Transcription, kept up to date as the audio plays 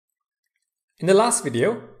In the last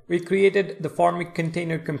video, we created the Formik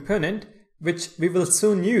container component, which we will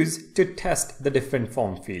soon use to test the different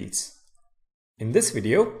form fields. In this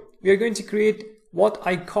video, we are going to create what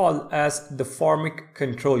I call as the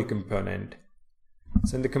FormikControl component.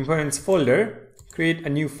 So in the components folder, create a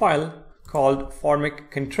new file called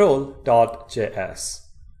FormikControl.js.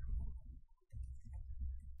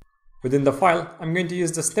 Within the file, I'm going to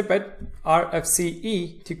use the snippet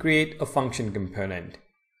rfce to create a function component.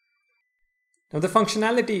 Now the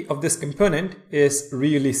functionality of this component is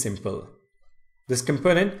really simple. This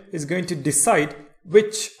component is going to decide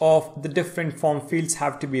which of the different form fields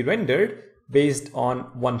have to be rendered based on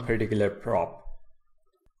one particular prop.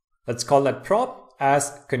 Let's call that prop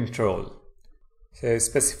as control. So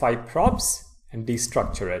specify props and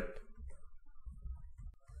destructure it.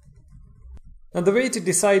 Now the way to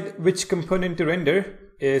decide which component to render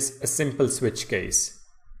is a simple switch case.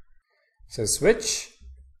 So switch,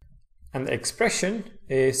 and the expression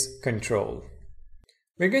is control.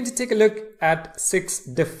 We're going to take a look at 6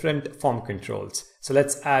 different form controls. So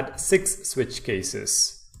let's add 6 switch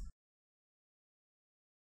cases.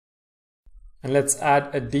 And let's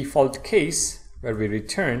add a default case where we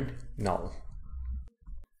return null.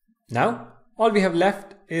 Now, all we have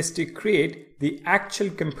left is to create the actual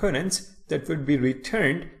components that would be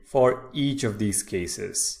returned for each of these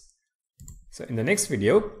cases. So in the next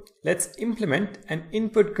video, let's implement an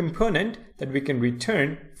input component that we can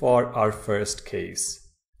return for our first case.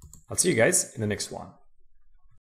 I'll see you guys in the next one.